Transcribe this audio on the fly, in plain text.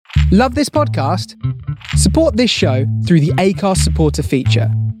Love this podcast? Support this show through the Acast supporter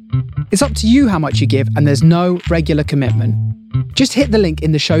feature. It's up to you how much you give, and there's no regular commitment. Just hit the link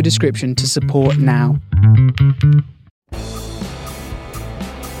in the show description to support now.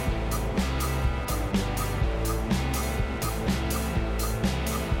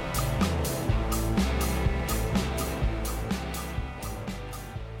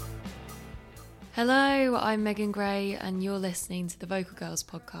 Hello, I'm Megan Gray and you're listening to the Vocal Girls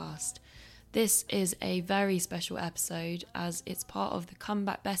podcast. This is a very special episode as it's part of the Come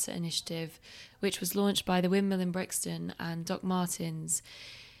Back Better initiative, which was launched by the Windmill in Brixton and Doc Martens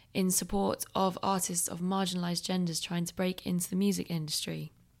in support of artists of marginalised genders trying to break into the music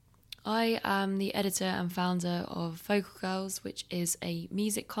industry. I am the editor and founder of Vocal Girls, which is a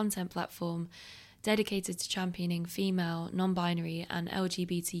music content platform dedicated to championing female, non-binary and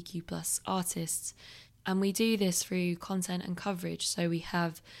LGBTQ+ artists. And we do this through content and coverage. So we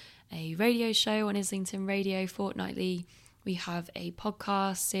have a radio show on Islington Radio fortnightly, we have a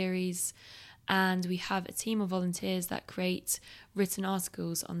podcast series, and we have a team of volunteers that create written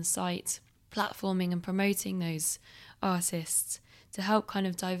articles on the site, platforming and promoting those artists to help kind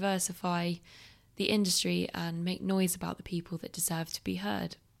of diversify the industry and make noise about the people that deserve to be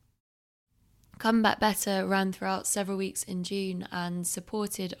heard. Come Back Better ran throughout several weeks in June and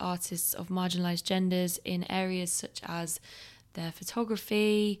supported artists of marginalised genders in areas such as their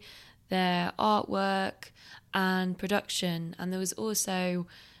photography, their artwork and production. And there was also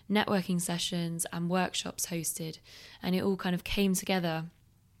networking sessions and workshops hosted, and it all kind of came together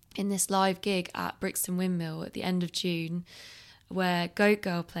in this live gig at Brixton Windmill at the end of June, where Goat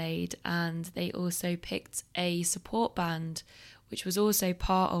Girl played, and they also picked a support band which was also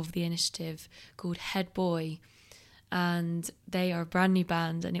part of the initiative, called Head Boy. And they are a brand new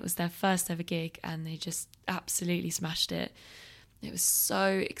band, and it was their first ever gig, and they just absolutely smashed it. It was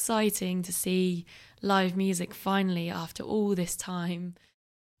so exciting to see live music finally after all this time.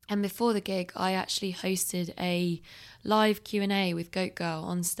 And before the gig, I actually hosted a live Q&A with Goat Girl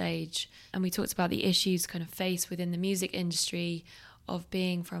on stage, and we talked about the issues kind of faced within the music industry of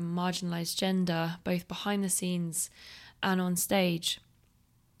being from marginalised gender, both behind the scenes and on stage.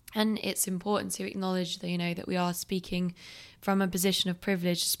 And it's important to acknowledge that, that we are speaking from a position of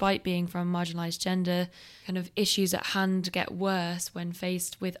privilege despite being from marginalised gender. Kind of issues at hand get worse when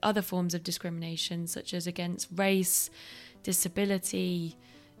faced with other forms of discrimination, such as against race, disability,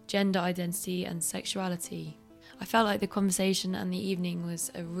 gender identity and sexuality. I felt like the conversation and the evening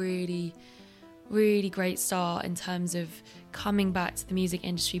was a really great start in terms of coming back to the music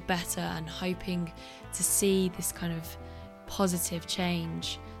industry better and hoping to see this kind of positive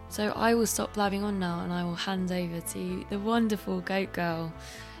change. So I will stop blabbing on now and I will hand over to the wonderful Goat Girl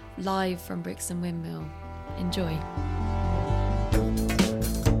live from Brixton Windmill. Enjoy.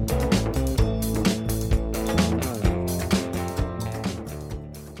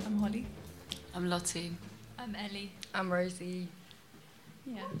 I'm Holly. I'm Lottie. I'm Ellie. I'm Rosie.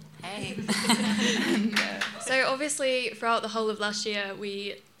 Yeah. Hey. So obviously throughout the whole of last year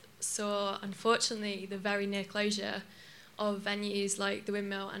we saw, unfortunately, the very near closure of venues like the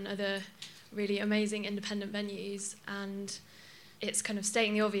Windmill and other really amazing independent venues, and it's kind of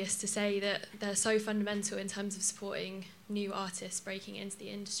stating the obvious to say that they're so fundamental in terms of supporting new artists breaking into the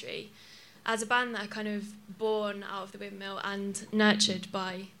industry. As a band that are kind of born out of the Windmill and nurtured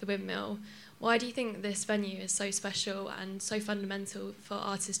by the Windmill, why do you think this venue is so special and so fundamental for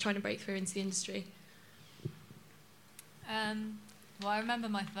artists trying to break through into the industry? Well, I remember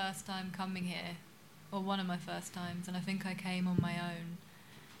my first time coming here, or one of my first times, and I think I came on my own.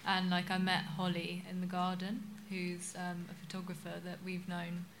 And I met Holly in the garden, who's a photographer that we've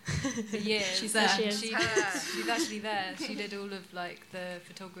known for years. She's there. She's actually there. She did all of the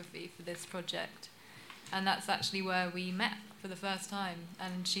photography for this project, and that's actually where we met for the first time.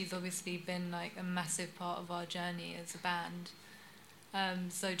 And she's obviously been a massive part of our journey as a band.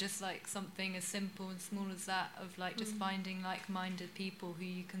 So just something as simple and small as that, of just finding like-minded people who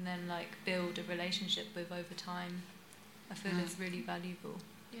you can then build a relationship with over time, I feel is really valuable.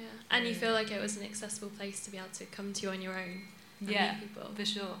 Yeah, and you feel like it was an accessible place to be able to come to on your own and yeah, meet people. For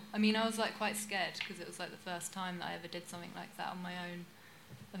sure. I mean, I was quite scared because it was the first time that I ever did something like that on my own.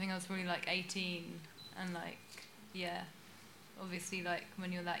 I think I was probably 18, and yeah, obviously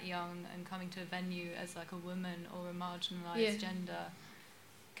when you're that young and coming to a venue as a woman or a marginalised gender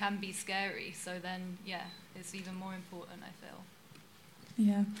can be scary. So then it's even more important, I feel.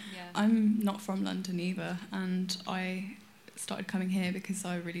 Yeah. I'm not from London either, and I started coming here because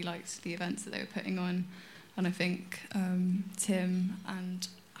I really liked the events that they were putting on, and I think Tim and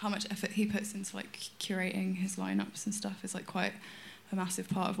how much effort he puts into curating his lineups and stuff is quite a massive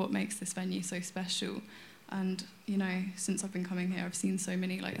part of what makes this venue so special. And, you know, since I've been coming here, I've seen so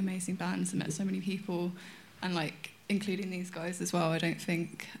many, like, amazing bands and met so many people, and, like, including these guys as well. I don't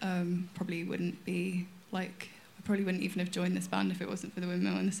think probably wouldn't be, like, I probably wouldn't even have joined this band if it wasn't for the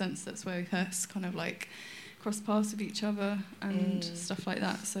Windmill, in the sense that's where we first kind of, like, crossed paths with each other and stuff like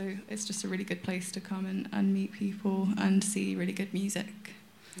that. So it's just a really good place to come and meet people and see really good music.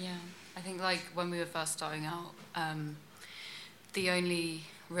 Yeah, I think, like, when we were first starting out, the only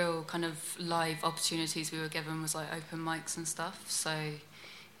real kind of live opportunities we were given was, like, open mics and stuff. So,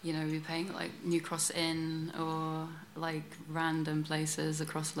 you know, we were playing at, like, New Cross Inn or, like, random places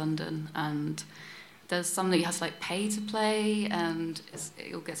across London, and there's some that you have to, like, pay to play, and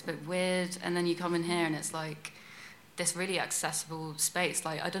it all gets a bit weird, and then you come in here and it's like this really accessible space.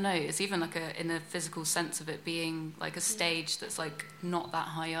 Like, I don't know, it's even like in a physical sense of it being like a stage that's like not that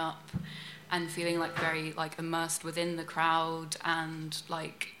high up, and feeling like very like immersed within the crowd, and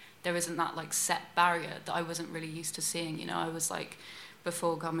like there isn't that like set barrier that I wasn't really used to seeing. You know, I was like,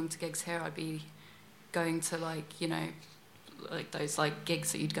 before coming to gigs here, I'd be going to, like, you know, like those like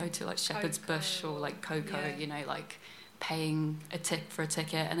gigs that you'd go to, like Shepherd's Bush or like Coco, you know, like paying for a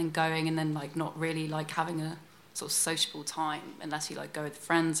ticket and then going, and then like not really like having a sort of sociable time unless you like go with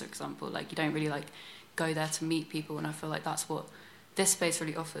friends, for example. Like, you don't really like go there to meet people, and I feel like that's what this space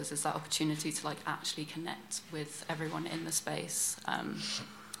really offers, is that opportunity to like actually connect with everyone in the space.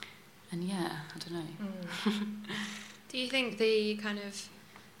 And yeah, I don't know. Do you think the kind of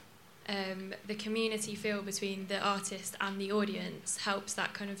the community feel between the artist and the audience helps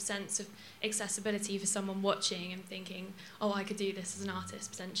that kind of sense of accessibility for someone watching and thinking, oh, I could do this as an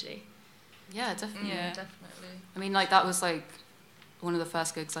artist potentially? Yeah, definitely. Yeah, definitely. I mean, like, that was like one of the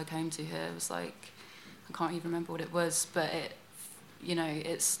first gigs I came to here. It was like, I can't even remember what it was, but it, you know,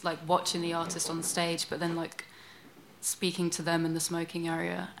 it's like watching the artist on stage, but then like speaking to them in the smoking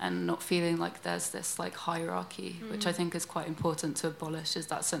area and not feeling like there's this like hierarchy, which I think is quite important to abolish, is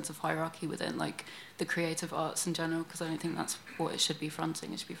that sense of hierarchy within like the creative arts in general, because I don't think that's what it should be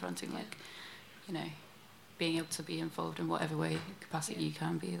fronting. It should be fronting like, you know, being able to be involved in whatever way capacity you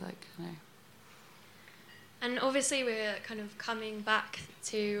can be, like, you know. And obviously we're kind of coming back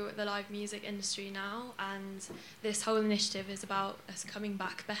to the live music industry now, and this whole initiative is about us coming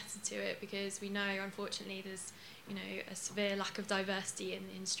back better to it, because we know, unfortunately, there's, you know, a severe lack of diversity in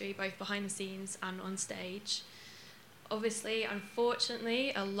the industry, both behind the scenes and on stage. Obviously,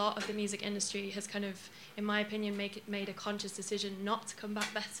 unfortunately, a lot of the music industry has kind of, in my opinion, made a conscious decision not to come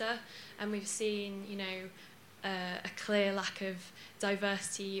back better, and we've seen, you know, a clear lack of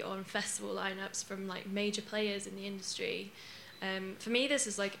diversity on festival lineups from like major players in the industry. For me, this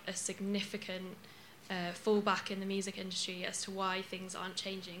is like a significant fallback in the music industry as to why things aren't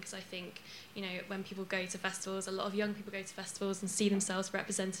changing, because I think, you know, when people go to festivals, a lot of young people go to festivals and see themselves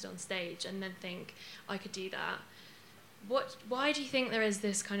represented on stage and then think, I could do that. Why do you think there is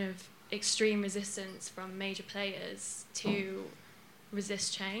this kind of extreme resistance from major players to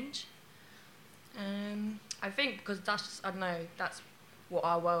resist change? I think because I don't know, that's what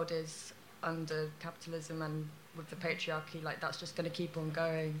our world is under capitalism and with the patriarchy. Like, that's just going to keep on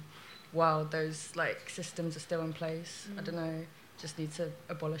going while those like systems are still in place. I don't know, just need to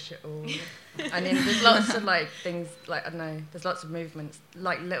abolish it all. And then there's lots of like things, like, I don't know, there's lots of movements,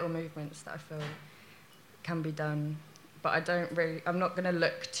 like little movements that I feel can be done, but I'm not going to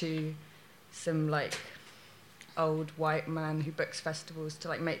look to some like old white man who books festivals to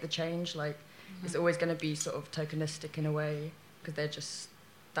like make the change. Like, it's always going to be sort of tokenistic in a way, because they're just,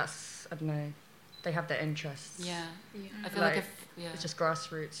 I don't know, they have their interests. Yeah. I feel like it's just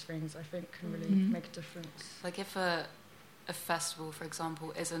grassroots things, I think, can really make a difference. Like, if a festival, for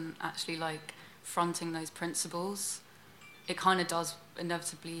example, isn't actually like fronting those principles, it kind of does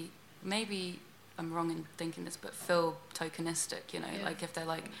inevitably, maybe I'm wrong in thinking this, but feel tokenistic, you know. Like, if they're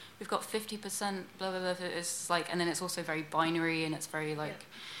like, we've got 50% blah blah blah, it's like, and then it's also very binary, and it's very like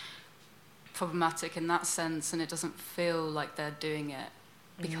problematic in that sense, and it doesn't feel like they're doing it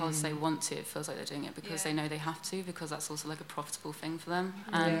because they want to. It feels like they're doing it because they know they have to, because that's also like a profitable thing for them.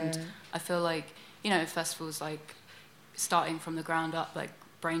 And I feel like, you know, festivals like starting from the ground up, like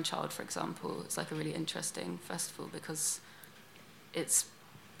Brainchild, for example, it's like a really interesting festival because it's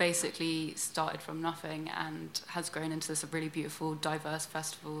basically started from nothing and has grown into this really beautiful, diverse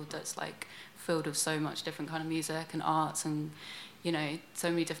festival that's like filled with so much different kind of music and arts, and, you know, so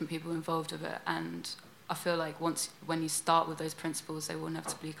many different people involved with it. And I feel like when you start with those principles, they will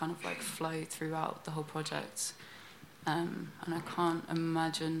inevitably kind of like flow throughout the whole project. And I can't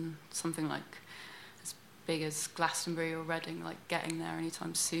imagine something like as big as Glastonbury or Reading like getting there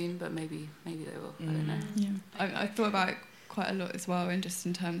anytime soon, but maybe they will. I don't know. Yeah, I thought about it quite a lot as well, and just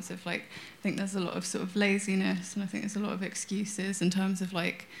in terms of like, I think there's a lot of sort of laziness, and I think there's a lot of excuses in terms of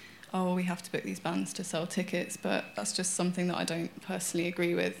like, oh, we have to book these bands to sell tickets, but that's just something that I don't personally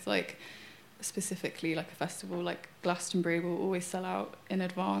agree with. Like, specifically, like a festival like Glastonbury will always sell out in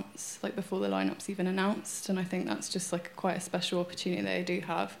advance, like before the lineup's even announced, and I think that's just like quite a special opportunity they do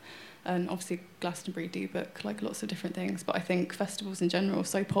have. And obviously Glastonbury do book like lots of different things, but I think festivals in general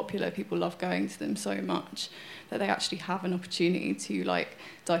are so popular, people love going to them so much that they actually have an opportunity to like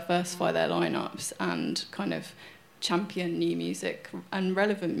diversify their lineups and kind of champion new music and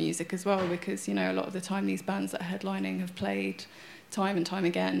relevant music as well, because, you know, a lot of the time these bands that are headlining have played time and time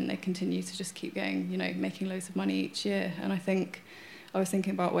again. They continue to just keep going, you know, making loads of money each year. And I think I was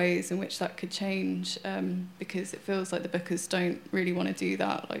thinking about ways in which that could change, because it feels like the bookers don't really want to do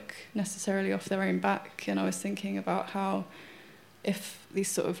that, like necessarily off their own back. And I was thinking about how if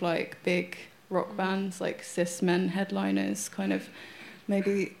these sort of like big rock bands like cis men headliners kind of,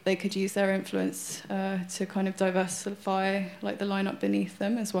 maybe they could use their influence to kind of diversify like the lineup beneath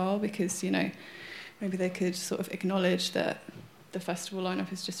them as well, because, you know, maybe they could sort of acknowledge that the festival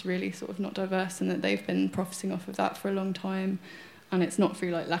lineup is just really sort of not diverse, and that they've been profiting off of that for a long time. And it's not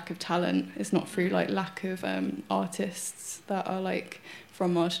through like lack of talent, it's not through like lack of artists that are like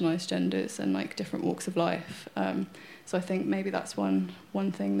from marginalised genders and like different walks of life. So I think maybe that's one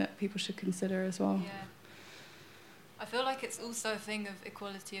thing that people should consider as well. Yeah. I feel like it's also a thing of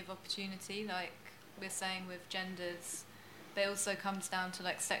equality of opportunity, like we're saying with genders, but it also comes down to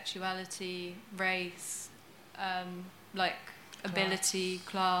like sexuality, race, like ability,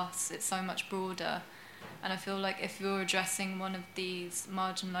 class. It's so much broader. And I feel like if you're addressing one of these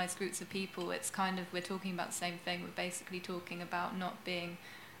marginalised groups of people, it's kind of, we're talking about the same thing. We're basically talking about not being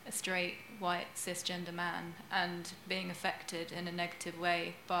a straight, white, cisgender man and being affected in a negative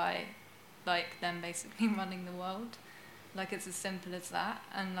way by like them basically running the world. Like, it's as simple as that.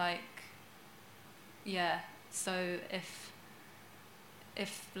 And like, yeah, so if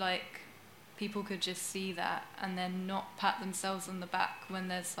like people could just see that and then not pat themselves on the back when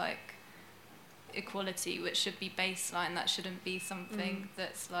there's like equality, which should be baseline, that shouldn't be something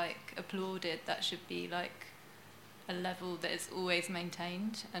that's like applauded, that should be like a level that is always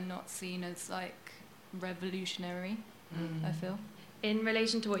maintained and not seen as like revolutionary. I feel. In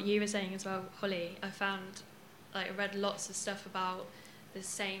relation to what you were saying as well, Holly, I found, like, I read lots of stuff about the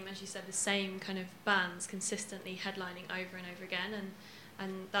same, as you said, the same kind of bands consistently headlining over and over again,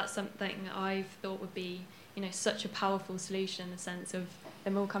 and that's something that I've thought would be, you know, such a powerful solution, in the sense of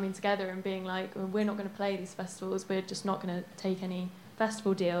them all coming together and being like, well, we're not going to play these festivals, we're just not going to take any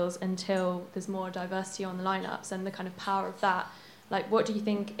festival deals until there's more diversity on the lineups, and the kind of power of that. Like, what do you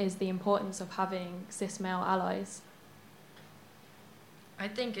think is the importance of having cis male allies? I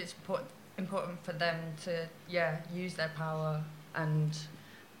think it's important for them to, use their power and,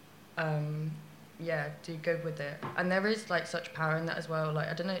 do good with it. And there is, like, such power in that as well. Like,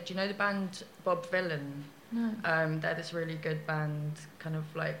 I don't know, do you know the band Bob Vylan? No. They're this really good band, kind of,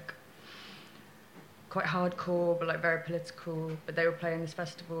 like, quite hardcore, but, like, very political. But they were playing this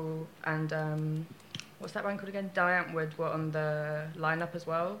festival, and, what's that band called again? Diane Wood were on the lineup as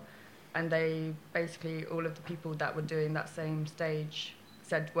well. And they, basically, all of the people that were doing that same stage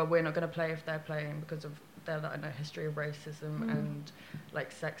said, well, we're not going to play if they're playing because of their, I don't know, history of racism and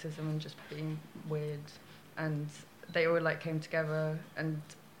like sexism and just being weird. And they all like came together and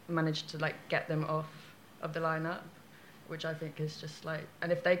managed to like get them off of the lineup, which I think is just like,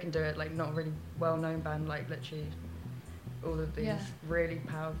 and if they can do it, like not a really well-known band, like literally all of these really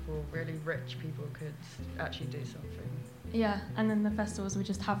powerful, really rich people could actually do something. Yeah, and then the festivals would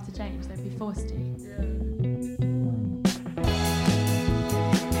just have to change, they'd be forced to. Yeah.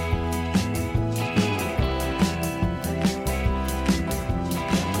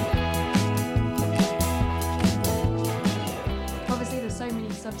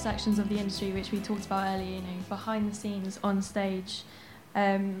 Subsections of the industry which we talked about earlier, you know, behind the scenes, on stage,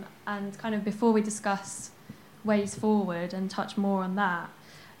 and kind of before we discuss ways forward and touch more on that,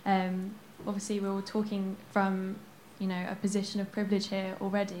 obviously we're all talking from, you know, a position of privilege here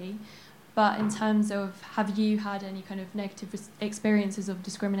already, but in terms of, have you had any kind of negative experiences of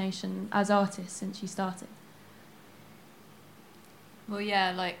discrimination as artists since you started? Well,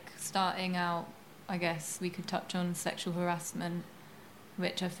 yeah, like starting out, I guess we could touch on sexual harassment,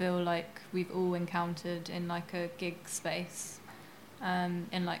 which I feel like we've all encountered in like a gig space,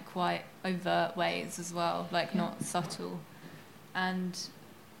 in like quite overt ways as well, like not subtle. And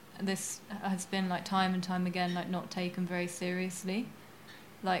this has been like time and time again, like not taken very seriously.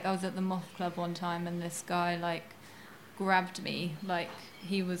 Like I was at the Moth Club one time and this guy like grabbed me, like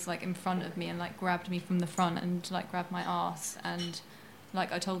he was like in front of me and like grabbed me from the front and like grabbed my ass, and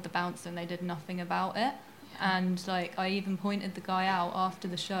like I told the bouncer and they did nothing about it. And like I even pointed the guy out after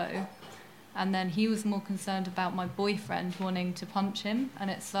the show, and then he was more concerned about my boyfriend wanting to punch him, and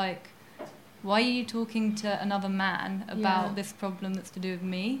it's like, why are you talking to another man about this problem that's to do with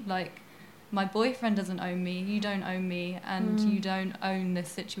me? Like, my boyfriend doesn't own me, you don't own me, and you don't own this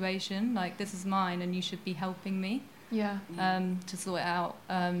situation. Like, this is mine and you should be helping me to sort it out.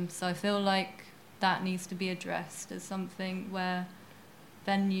 So I feel like that needs to be addressed as something where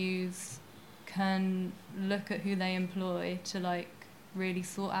venues can look at who they employ to like really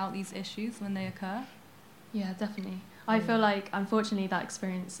sort out these issues when they occur. Yeah, definitely. I feel like unfortunately that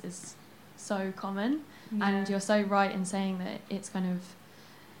experience is so common, and you're so right in saying that it's kind of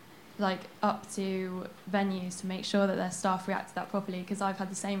like up to venues to make sure that their staff react to that properly, because I've had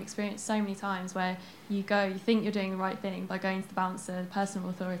the same experience so many times where you think you're doing the right thing by going to the bouncer, the person of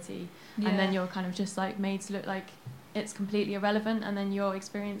authority, and then you're kind of just like made to look like it's completely irrelevant, and then your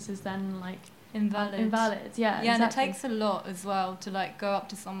experience is then like invalid. Yeah, exactly. And it takes a lot as well to like go up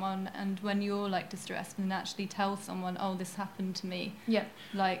to someone, and when you're like distressed, and actually tell someone, oh, this happened to me. Yeah.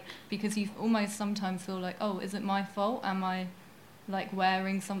 Like, because you almost sometimes feel like, oh, is it my fault? Am I like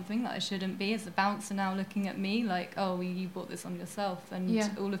wearing something that I shouldn't be? Is the bouncer now looking at me like, oh, you brought this on yourself? And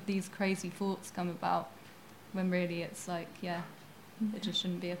all of these crazy thoughts come about when really it's like, it just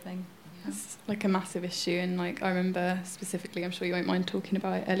shouldn't be a thing. It's like a massive issue, and like I remember specifically, I'm sure you won't mind talking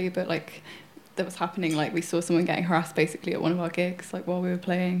about it, Ellie, but like that was happening, like we saw someone getting harassed basically at one of our gigs like while we were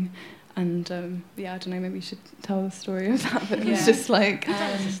playing, and I don't know, maybe you should tell the story of that, but it was just like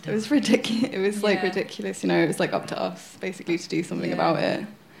it was ridiculous. It was like ridiculous, you know. It was like up to us basically to do something about it,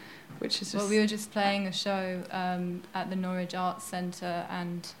 which is just... Well, we were just playing a show at the Norwich Arts Centre,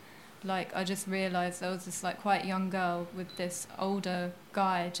 and like I just realised there was this like quite young girl with this older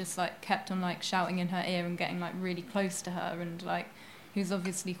guy just like kept on like shouting in her ear and getting like really close to her, and like he was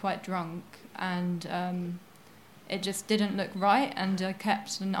obviously quite drunk, and it just didn't look right, and I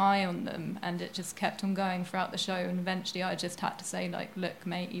kept an eye on them, and it just kept on going throughout the show, and eventually I just had to say like, look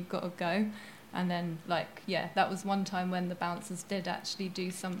mate, you've got to go. And then like that was one time when the bouncers did actually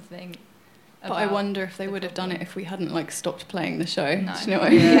do something. But I wonder if they would have done it if we hadn't like stopped playing the show. No. Do you know what I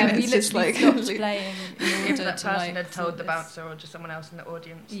mean? Yeah, we literally stopped playing in order if that to, person had told the bouncer or just someone else in the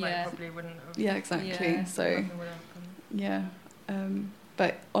audience, like probably wouldn't have. Yeah, exactly. Yeah. So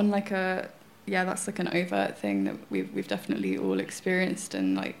but on like that's like an overt thing that we've definitely all experienced,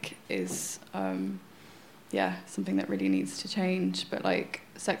 and like is something that really needs to change. But like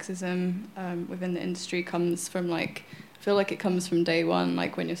sexism within the industry comes from like, I feel like it comes from day one,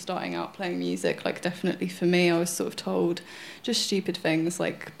 like when you're starting out playing music. Like definitely for me, I was sort of told just stupid things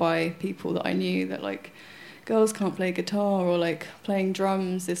like by people that I knew, that like girls can't play guitar, or like playing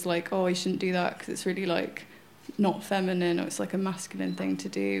drums is like, oh, you shouldn't do that because it's really like not feminine, or it's like a masculine thing to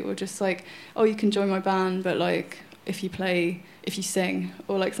do, or just like, oh, you can join my band, but like if you sing,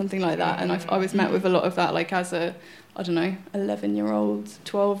 or like something like that. And I was met with a lot of that, like as a, I don't know, 11-year-old,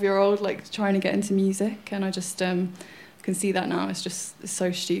 12-year-old, like trying to get into music. And I just can see that now. It's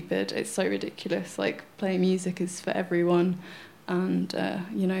so stupid. It's so ridiculous. Like playing music is for everyone, and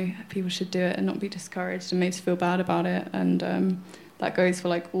people should do it and not be discouraged and made to feel bad about it. And that goes for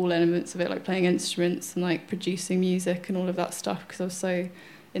like all elements of it, like playing instruments and like producing music and all of that stuff, because I was so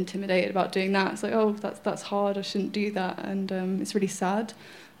intimidated about doing that. It's like, oh, that's hard, I shouldn't do that. And it's really sad,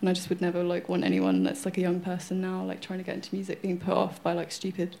 and I just would never like want anyone that's like a young person now like trying to get into music being put off by like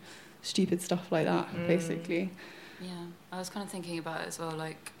stupid stuff like that, basically. Yeah, I was kind of thinking about it as well,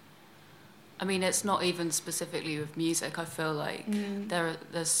 like, I mean, it's not even specifically with music. I feel like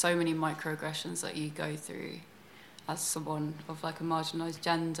there's so many microaggressions that you go through as someone of like a marginalised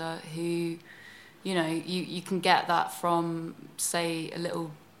gender, who, you know, you can get that from, say, a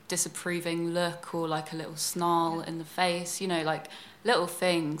little disapproving look, or like a little snarl in the face, you know, like little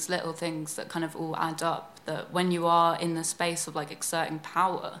things that kind of all add up, that when you are in the space of like exerting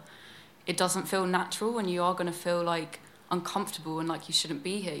power, it doesn't feel natural, and you are going to feel like uncomfortable and like you shouldn't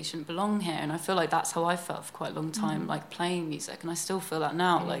be here, you shouldn't belong here. And I feel like that's how I felt for quite a long time, like playing music, and I still feel that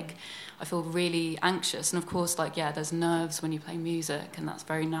now. Like I feel really anxious, and of course, like, there's nerves when you play music, and that's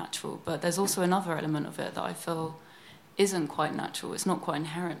very natural, but there's also another element of it that I feel isn't quite natural. It's not quite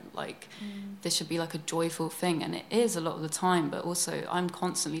inherent. Like this should be like a joyful thing, and it is a lot of the time, but also I'm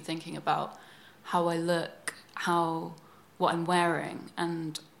constantly thinking about how I look, what I'm wearing,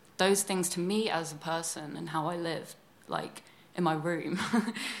 and those things to me as a person and how I live, like in my room,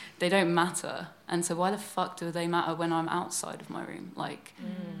 they don't matter. And so why the fuck do they matter when I'm outside of my room? Like,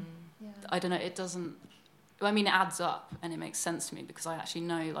 I don't know, it doesn't I mean, it adds up and it makes sense to me because I actually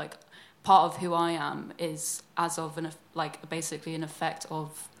know, like, part of who I am is as of basically an effect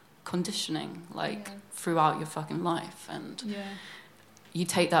of conditioning, throughout your fucking life, and you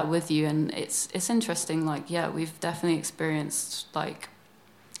take that with you, and it's interesting. Like, we've definitely experienced, like,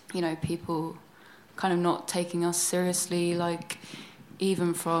 you know, people kind of not taking us seriously, like,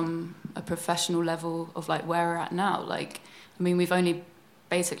 even from a professional level of, like, where we're at now. Like, I mean, we've only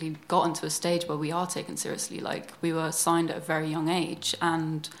basically gotten to a stage where we are taken seriously. Like, we were signed at a very young age,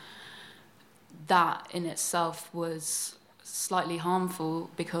 and that in itself was slightly harmful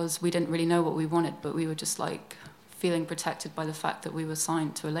because we didn't really know what we wanted, but we were just, like, feeling protected by the fact that we were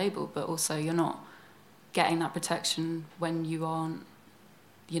signed to a label. But also, you're not getting that protection when you aren't,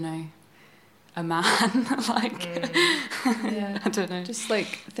 you know, a man. I don't know. Just like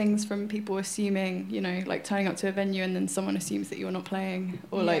things from people assuming, you know, like turning up to a venue and then someone assumes that you're not playing,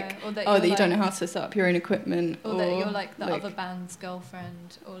 or or that you don't know how to set up your own equipment, or that you're like the other band's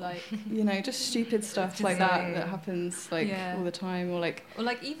girlfriend, or like you know, just stupid stuff like that happens all the time, or like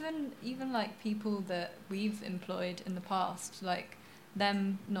even like people that we've employed in the past, like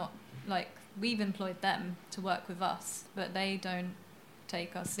them not like we've employed them to work with us, but they don't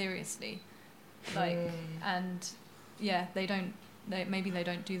take us seriously. And maybe they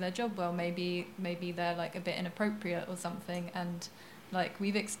don't do their job well, maybe they're like a bit inappropriate or something, and like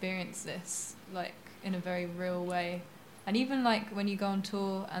we've experienced this like in a very real way. And even like when you go on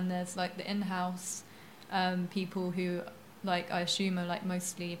tour and there's like the in-house people who, like, I assume are like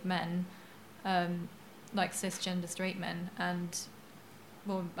mostly men, like cisgender straight men, and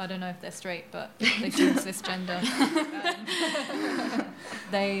well, I don't know if they're straight, but they seem cisgender.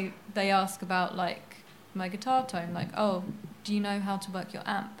 They ask about like my guitar tone, like, oh, do you know how to work your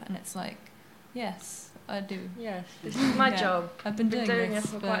amp? And it's like, yes, I do. Yes, this is my job. I've been doing this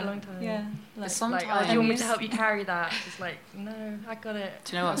for quite a long time. Yeah, like, sometimes, like, oh, do you want me to help you carry that? It's like, no, I got it.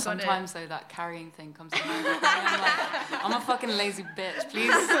 Do you know what? Sometimes though, that carrying thing comes in handy. I'm a fucking lazy bitch.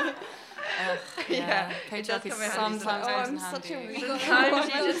 Please. Patriarchy sometimes comes in handy. Sometimes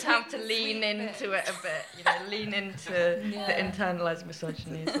you just have to lean into it a bit, you know, lean into the internalised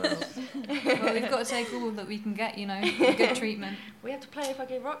misogyny as well. Well, we've got to take all that we can get, you know, good treatment. We have to play a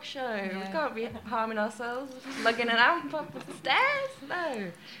fucking rock show. We can't be harming ourselves, lugging an amp up the stairs.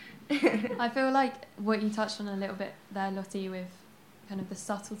 No. I feel like what you touched on a little bit there, Lottie, with kind of the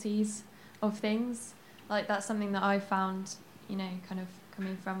subtleties of things, like that's something that I found, you know, kind of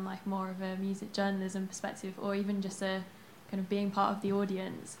coming from like more of a music journalism perspective, or even just a kind of being part of the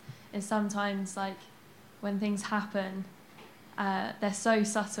audience, is sometimes like when things happen, they're so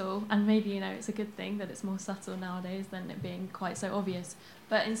subtle, and maybe, you know, it's a good thing that it's more subtle nowadays than it being quite so obvious,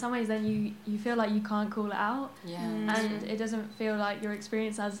 but in some ways then you feel like you can't call it out, and it doesn't feel like your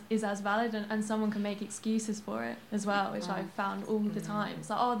experience is as valid, and someone can make excuses for it as well, which I've found all the time.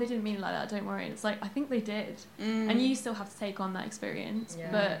 It's like, oh, they didn't mean it like that, don't worry. And it's like, I think they did, and you still have to take on that experience,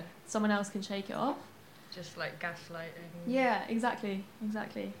 but someone else can shake it off. Just like gaslighting. Yeah, exactly.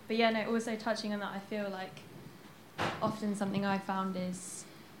 But yeah, no, also touching on that, I feel like often something I found is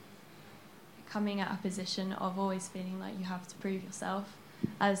coming at a position of always feeling like you have to prove yourself,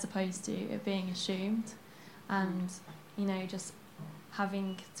 as opposed to it being assumed, and, you know, just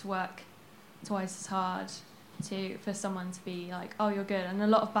having to work twice as hard for someone to be like, oh, you're good. And a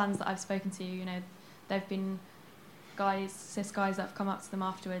lot of bands that I've spoken to, you know, they've been cis guys that have come up to them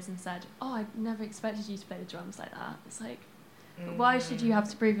afterwards and said, oh, I never expected you to play the drums like that. It's like, why should you have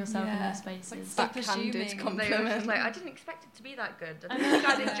to prove yourself in those spaces? It's like backhanded compliment. It's like, I didn't expect it to be that good. I didn't think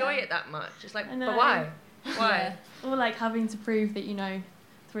I'd enjoy it that much. It's like, but why? Why? Or like having to prove that you know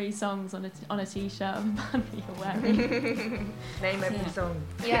 3 songs on a t-shirt of a band that you're wearing. Name every song.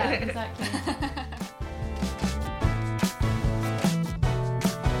 Yeah, exactly.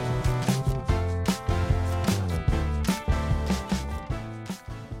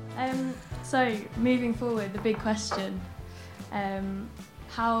 So moving forward, the big question.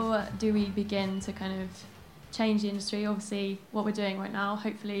 How do we begin to kind of change the industry? Obviously, what we're doing right now,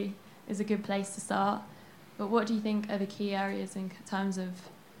 hopefully, is a good place to start. But what do you think are the key areas in terms of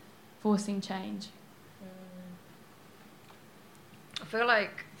forcing change? I feel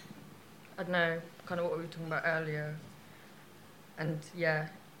like, I don't know, kind of what we were talking about earlier. And yeah,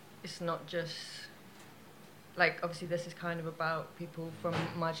 it's not just, like, obviously this is kind of about people from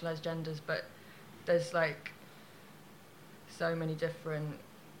marginalised genders, but there's like so many different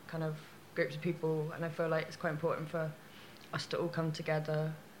kind of groups of people, and I feel like it's quite important for us to all come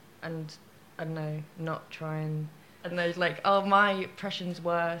together and, I don't know, not try and, I don't know, like, oh, my oppression's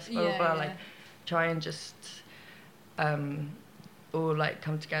worse, blah, blah, blah, like, try and just all, like,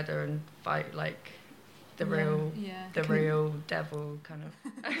 come together and fight, like, the real devil kind of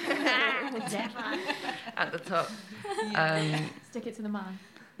at the top. Stick it to the man.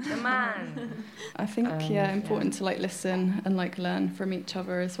 The man. I think important to like listen and like learn from each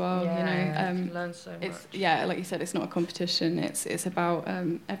other as well. Learn so much. It's like you said, it's not a competition. It's about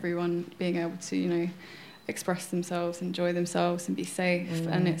everyone being able to express themselves, enjoy themselves, and be safe.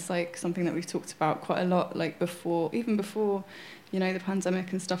 And it's like something that we've talked about quite a lot. Like before the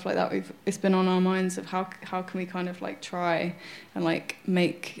pandemic and stuff like that. It's been on our minds of how can we kind of like try and like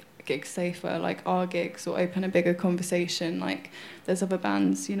make gigs safer, like our gigs, or open a bigger conversation. Like there's other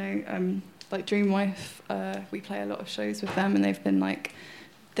bands, like Dreamwife, we play a lot of shows with them, and they've been like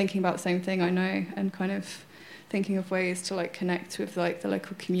thinking about the same thing, I know, and kind of thinking of ways to like connect with like the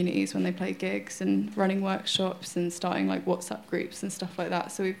local communities when they play gigs, and running workshops and starting like WhatsApp groups and stuff like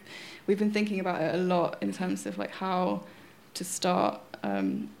that. So we've been thinking about it a lot in terms of like how to start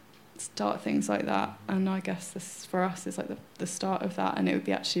things like that, and I guess this for us is like the start of that. And it would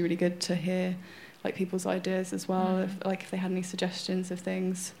be actually really good to hear like people's ideas as well, if they had any suggestions of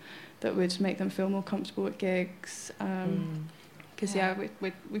things that would make them feel more comfortable at gigs, because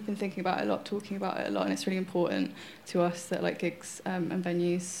we've been thinking about it a lot, talking about it a lot, and it's really important to us that like gigs and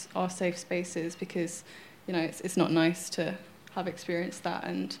venues are safe spaces, because it's not nice to have experienced that,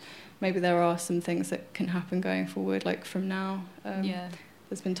 and maybe there are some things that can happen going forward, like from now.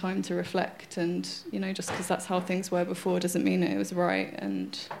 There's been time to reflect, and just because that's how things were before doesn't mean it was right.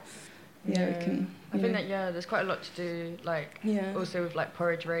 And we can. I think that there's quite a lot to do. Like also with like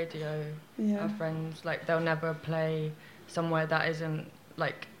Porridge Radio, our friends, like they'll never play somewhere that isn't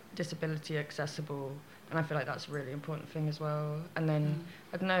like disability accessible, and I feel like that's a really important thing as well. And then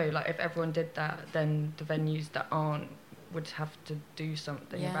I don't know, like if everyone did that, then the venues that aren't would have to do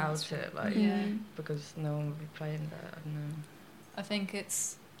something about it, like because no one would be playing there. I don't know. I think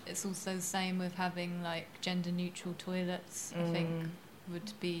it's also the same with having like gender neutral toilets. I think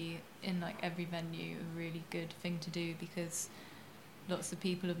would be in like every venue a really good thing to do, because lots of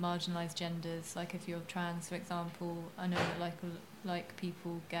people of marginalised genders, like if you're trans for example, I know that like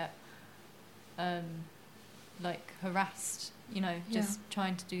people get like harassed, just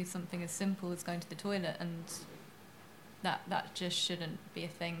trying to do something as simple as going to the toilet, and that just shouldn't be a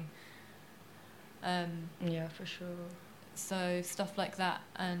thing. For sure. So stuff like that,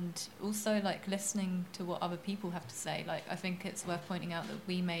 and also like listening to what other people have to say. Like I think it's worth pointing out that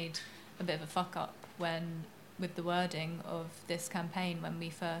we made a bit of a fuck up with the wording of this campaign when we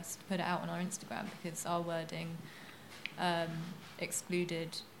first put it out on our Instagram, because our wording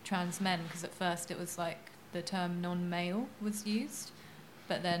excluded trans men, because at first it was like the term non-male was used,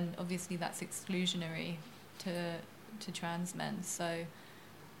 but then obviously that's exclusionary to trans men. So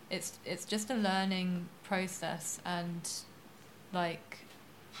it's just a learning process, and like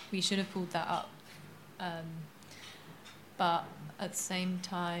we should have pulled that up, but at the same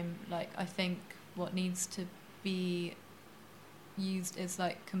time, like I think what needs to be used is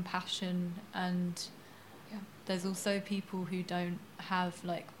like compassion, and there's also people who don't have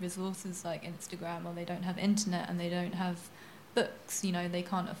like resources like Instagram, or they don't have internet, and they don't have books, they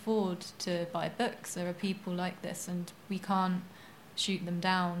can't afford to buy books. There are people like this, and we can't shoot them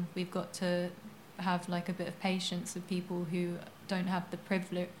down. We've got to have like a bit of patience with people who don't have the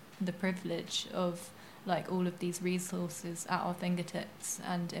privilege of like all of these resources at our fingertips,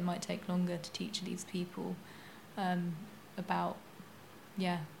 and it might take longer to teach these people about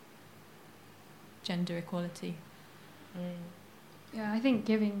gender equality. I think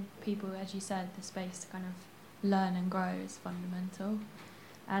giving people, as you said, the space to kind of learn and grow is fundamental.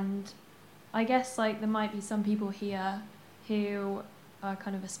 And I guess like there might be some people here who are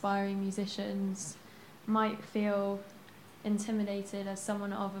kind of aspiring musicians, might feel intimidated as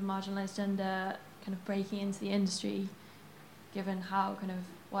someone of a marginalised gender kind of breaking into the industry, given how kind of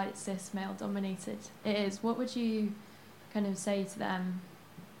white cis male dominated it is. What would you kind of say to them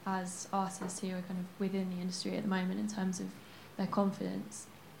as artists who are kind of within the industry at the moment in terms of their confidence?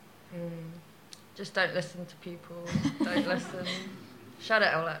 Just don't listen to people. Don't listen. Shut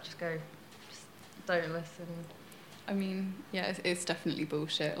it all out. Just go. Just don't listen. I mean, it's definitely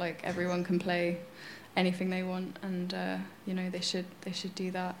bullshit. Like everyone can play anything they want, and they should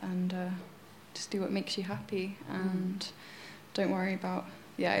do that, and just do what makes you happy, and don't worry about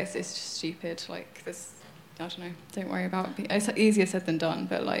it's just stupid. Like this, I don't know. Don't worry about it's easier said than done,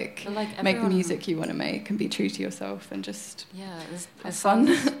 but like make the music you want to make and be true to yourself, and just have fun.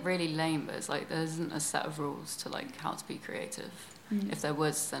 It's really lame, but it's like there isn't a set of rules to like how to be creative. If there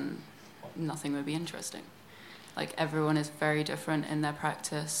was, then nothing would be interesting. Like everyone is very different in their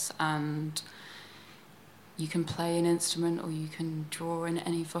practice, and you can play an instrument or you can draw in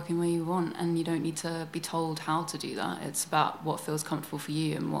any fucking way you want, and you don't need to be told how to do that. It's about what feels comfortable for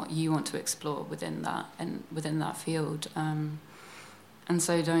you and what you want to explore within that and within that field. And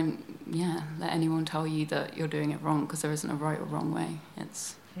so don't let anyone tell you that you're doing it wrong, because there isn't a right or wrong way.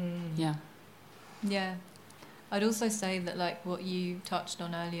 It's Yeah. I'd also say that, like, what you touched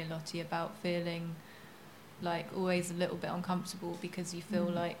on earlier, Lottie, about feeling like always a little bit uncomfortable because you feel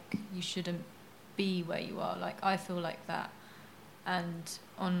like you shouldn't be where you are. Like, I feel like that. And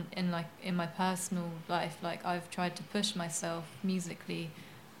in my personal life, like, I've tried to push myself musically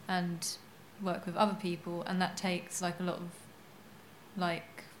and work with other people, and that takes like a lot of,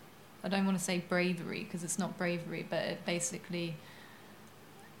 like, I don't want to say bravery because it's not bravery, but it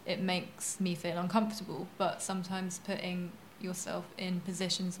makes me feel uncomfortable. But sometimes putting yourself in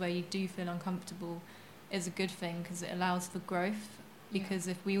positions where you do feel uncomfortable is a good thing, because it allows for growth. Because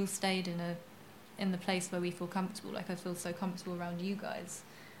if we all stayed in the place where we feel comfortable, like I feel so comfortable around you guys,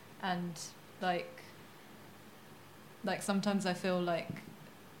 and like sometimes I feel like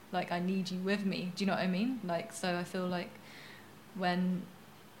I need you with me. Do you know what I mean? Like, so I feel like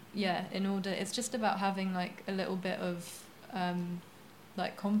it's just about having like a little bit of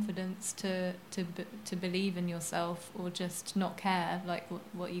like confidence to believe in yourself, or just not care, like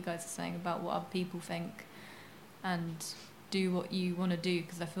what you guys are saying about what other people think, and do what you want to do,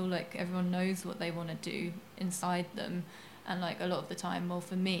 because I feel like everyone knows what they want to do inside them. And like a lot of the time, well,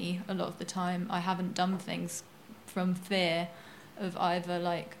 for me, a lot of the time I haven't done things from fear of either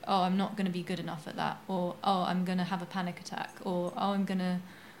like, oh, I'm not going to be good enough at that, or oh, I'm going to have a panic attack, or oh, I'm going to,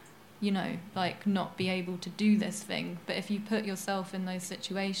 you know, like not be able to do this thing. But if you put yourself in those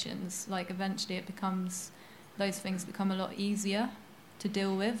situations, like eventually those things become a lot easier to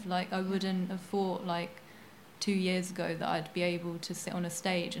deal with. Like, I wouldn't have thought like 2 years ago that I'd be able to sit on a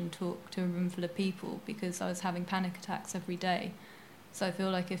stage and talk to a room full of people, because I was having panic attacks every day. So I feel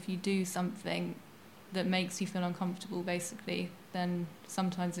like if you do something that makes you feel uncomfortable, basically, then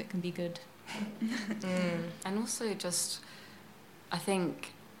sometimes it can be good. And also just, I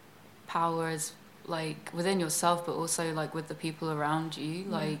think power is like within yourself, but also like with the people around you.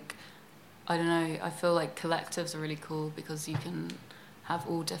 Like, I don't know, I feel like collectives are really cool, because you can have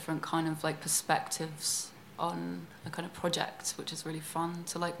all different kind of like perspectives on a kind of project, which is really fun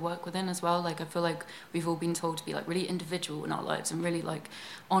to like work within as well. Like, I feel like we've all been told to be like really individual in our lives and really like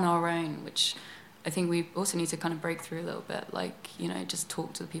on our own, which I think we also need to kind of break through a little bit. Like, you know, just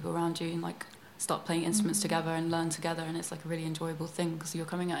talk to the people around you and like start playing instruments together and learn together, and it's like a really enjoyable thing, because you're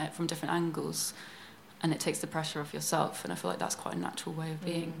coming at it from different angles and it takes the pressure off yourself, and I feel like that's quite a natural way of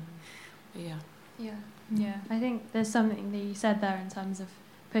being. But yeah, I think there's something that you said there in terms of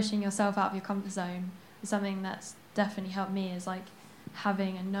pushing yourself out of your comfort zone. Something that's definitely helped me is like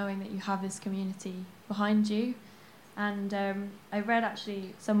having and knowing that you have this community behind you. And I read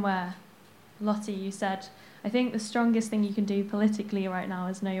actually somewhere, Lottie, you said, I think the strongest thing you can do politically right now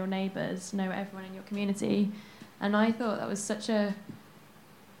is know your neighbours, know everyone in your community. And I thought that was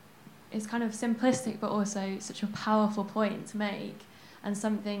it's kind of simplistic, but also such a powerful point to make, and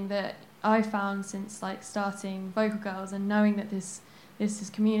something that I found since like starting Vocal Girls, and knowing that this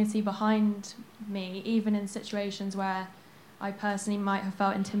is community behind me, even in situations where I personally might have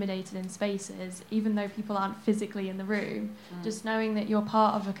felt intimidated in spaces, even though people aren't physically in the room. Just knowing that you're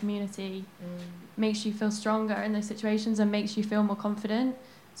part of a community makes you feel stronger in those situations and makes you feel more confident.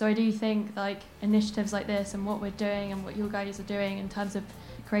 So I do think like initiatives like this and what we're doing and what you guys are doing in terms of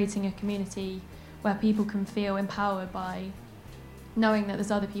creating a community where people can feel empowered by knowing that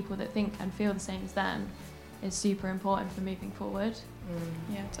there's other people that think and feel the same as them is super important for moving forward.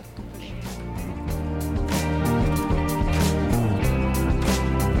 Yeah, definitely.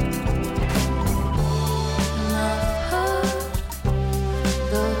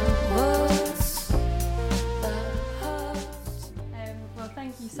 Well,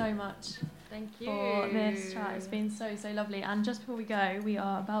 thank you so much. Thank you for this chat. It's been so lovely. And just before we go, we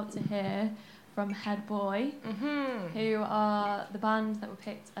are about to hear from Head Boy, who are the band that were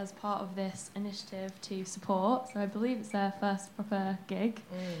picked as part of this initiative to support. So I believe it's their first proper gig.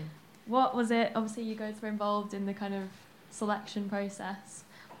 What was it? Obviously, you guys were involved in the kind of selection process.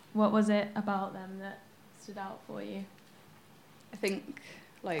 What was it about them that stood out for you? I think,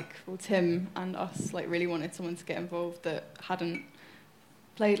 like, well, Tim and us, like, really wanted someone to get involved that hadn't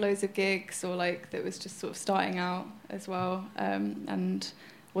played loads of gigs, or like that was just sort of starting out as well, and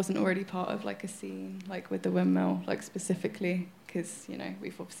wasn't already part of like a scene, like with the Windmill, like specifically, because, you know,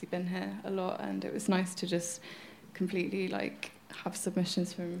 we've obviously been here a lot, and it was nice to just completely like have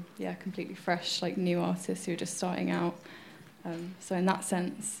submissions from completely fresh, like new artists who are just starting out. So in that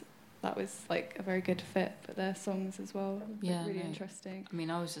sense, that was like a very good fit, but their songs as well, really interesting. I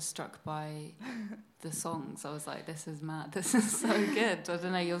mean, I was just struck by the songs. I was like, this is mad, this is so good. I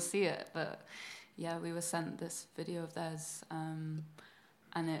don't know, you'll see it, but yeah, we were sent this video of theirs, and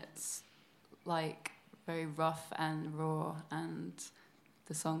it's like very rough and raw, and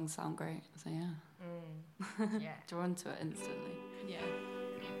the songs sound great, so yeah. Drawn to it instantly. Yeah.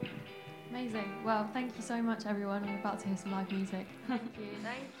 Amazing. Well, thank you so much, everyone. We're about to hear some live music. Thank you.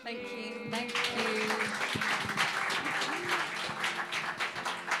 Thank you.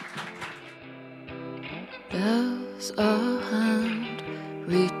 There's a hand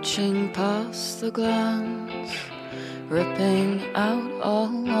reaching past the glance, ripping out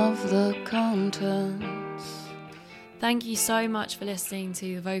all of the contents. Thank you so much for listening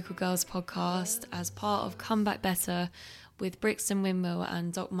to the Vocal Girls podcast as part of Come Back Better with Brixton Windmill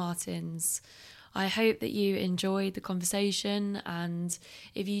and Doc Martens. I hope that you enjoyed the conversation, and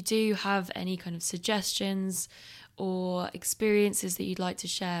if you do have any kind of suggestions or experiences that you'd like to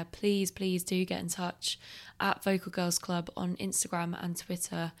share, please do get in touch at Vocal Girls Club on Instagram and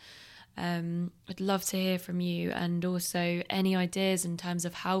Twitter. I'd love to hear from you, and also any ideas in terms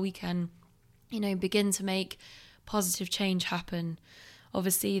of how we can, begin to make positive change happen.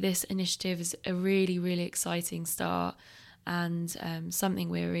 Obviously, this initiative is a really, really exciting start, and something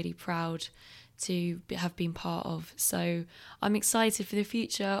we're really proud to have been part of. So I'm excited for the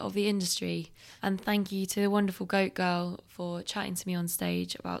future of the industry, and thank you to the wonderful Goat Girl for chatting to me on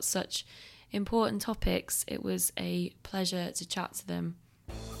stage about such important topics. It was a pleasure to chat to them.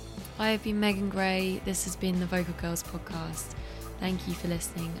 I have been Megan Gray. This has been the Vocal Girls podcast. Thank you for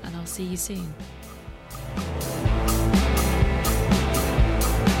listening, and I'll see you soon.